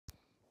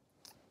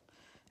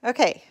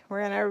Okay,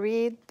 we're going to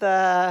read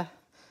the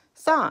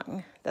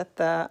song that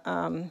the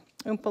Oompa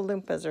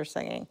Loompas are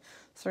singing.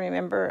 So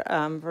remember,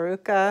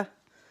 Veruca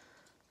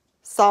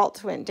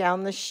Salt went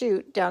down the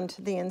chute down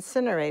to the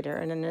incinerator,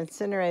 and an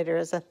incinerator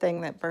is a thing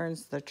that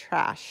burns the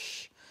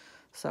trash.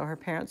 So her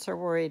parents are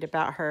worried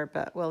about her,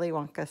 but Willy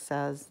Wonka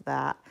says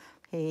that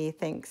he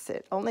thinks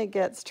it only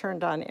gets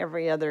turned on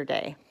every other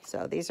day.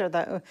 So these are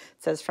it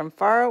says, from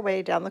far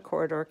away down the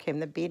corridor came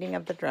the beating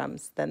of the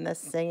drums. Then the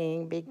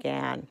singing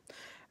began.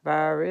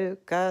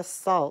 Veruca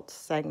Salt,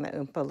 sang the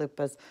Oompa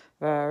Loompas.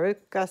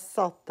 Veruca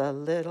Salt, the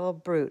little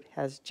brute,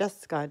 has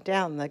just gone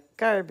down the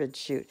garbage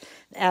chute.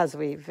 As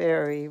we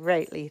very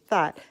rightly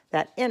thought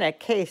that in a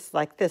case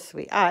like this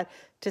we ought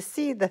to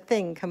see the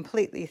thing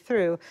completely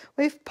through,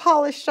 we've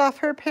polished off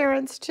her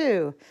parents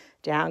too.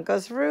 Down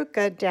goes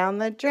Veruca down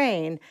the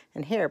drain,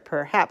 and here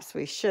perhaps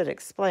we should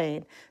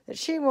explain that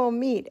she will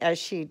meet as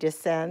she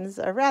descends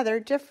a rather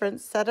different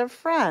set of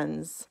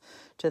friends.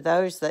 To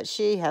those that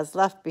she has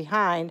left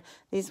behind,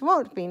 these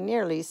won't be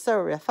nearly so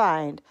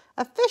refined.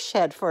 A fish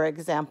head, for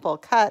example,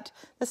 cut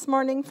this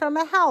morning from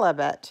a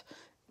halibut.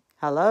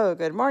 Hello,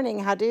 good morning,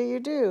 how do you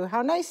do?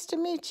 How nice to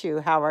meet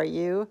you, how are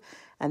you?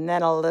 And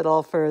then a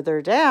little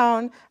further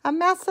down, a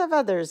mass of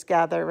others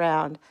gather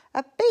round.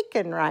 A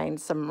bacon rind,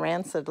 some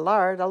rancid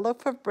lard, a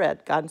loaf of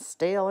bread gone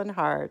stale and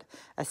hard,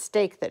 a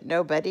steak that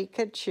nobody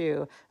could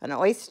chew, an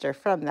oyster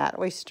from that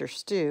oyster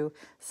stew,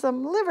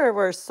 some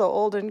liverwurst so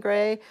old and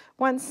gray,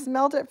 one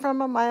smelled it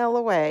from a mile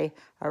away,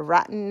 a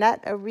rotten nut,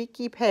 a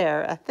reeky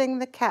pear, a thing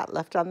the cat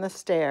left on the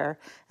stair,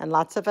 and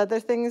lots of other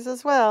things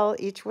as well,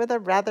 each with a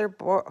rather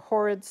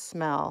horrid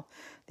smell.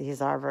 These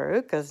are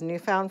Veruca's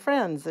newfound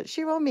friends that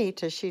she will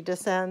meet as she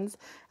descends,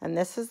 and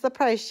this is the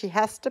price she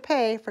has to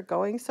pay for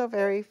going so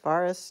very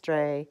far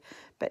astray.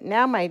 But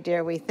now, my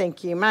dear, we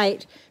think you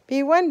might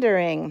be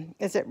wondering,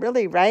 is it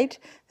really right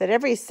that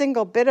every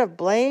single bit of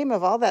blame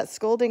of all that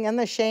scolding and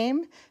the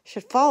shame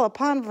should fall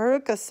upon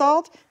Veruca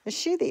Salt? Is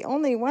she the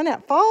only one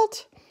at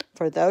fault?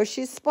 For though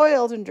she's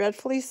spoiled, and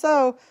dreadfully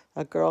so,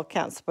 a girl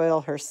can't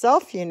spoil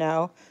herself, you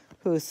know.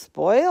 Who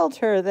spoiled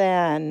her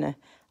then?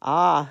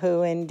 Ah,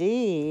 who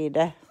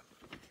indeed?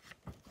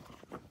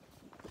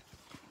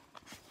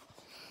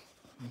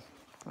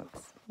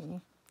 Let's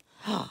see.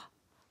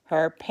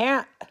 Her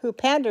parent, who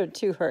pandered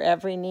to her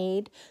every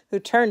need, who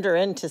turned her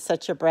into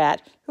such a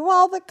brat, who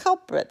all the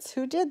culprits,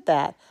 who did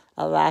that?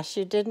 Alas,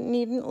 you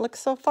needn't look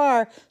so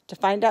far to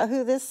find out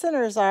who the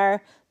sinners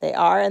are. They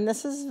are, and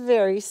this is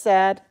very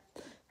sad,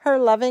 her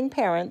loving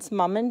parents,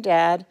 Mom and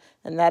Dad,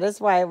 and that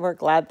is why we're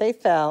glad they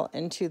fell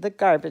into the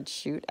garbage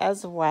chute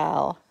as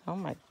well. Oh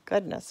my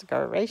goodness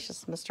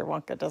gracious, Mr.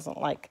 Wonka doesn't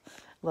like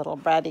little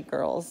bratty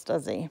girls,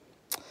 does he?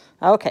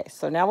 Okay,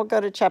 so now we'll go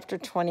to chapter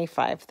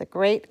 25, The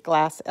Great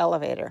Glass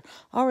Elevator.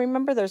 Oh,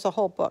 remember, there's a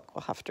whole book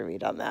we'll have to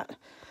read on that.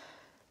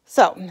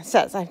 So it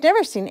says, I've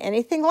never seen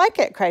anything like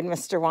it, cried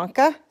Mr.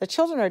 Wonka. The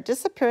children are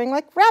disappearing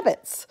like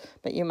rabbits,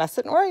 but you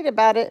mustn't worry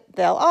about it.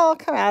 They'll all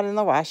come out in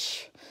the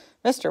wash.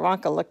 Mr.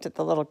 Wonka looked at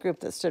the little group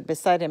that stood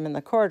beside him in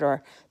the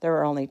corridor. There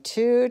were only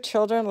 2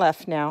 children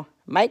left now,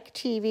 Mike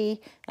Teavee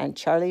and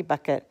Charlie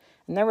Bucket.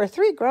 And there were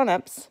 3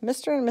 grown-ups,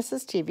 Mr. and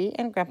Mrs. Teavee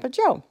and Grandpa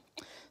Joe.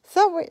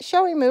 So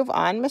shall we move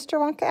on, Mr.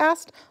 Wonka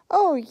asked.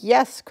 Oh,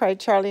 yes, cried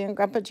Charlie and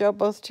Grandpa Joe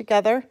both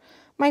together.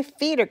 My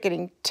feet are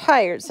getting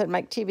tired, said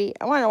Mike Teavee.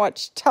 I want to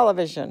watch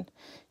television.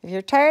 If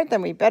you're tired,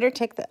 then we better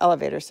take the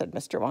elevator, said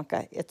Mr.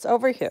 Wonka. It's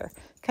over here.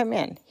 Come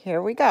in.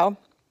 Here we go.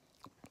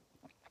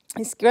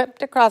 He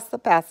skipped across the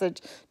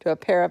passage to a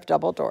pair of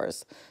double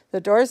doors. The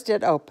doors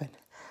did open.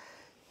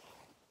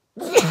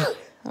 Oh,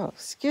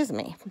 excuse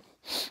me.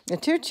 The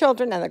 2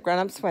 children and the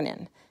grown-ups went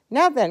in.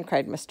 Now then,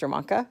 cried Mr.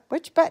 Wonka,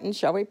 which button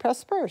shall we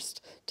press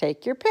first?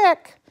 Take your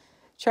pick.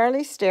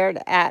 Charlie stared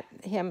at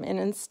him in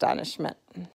astonishment.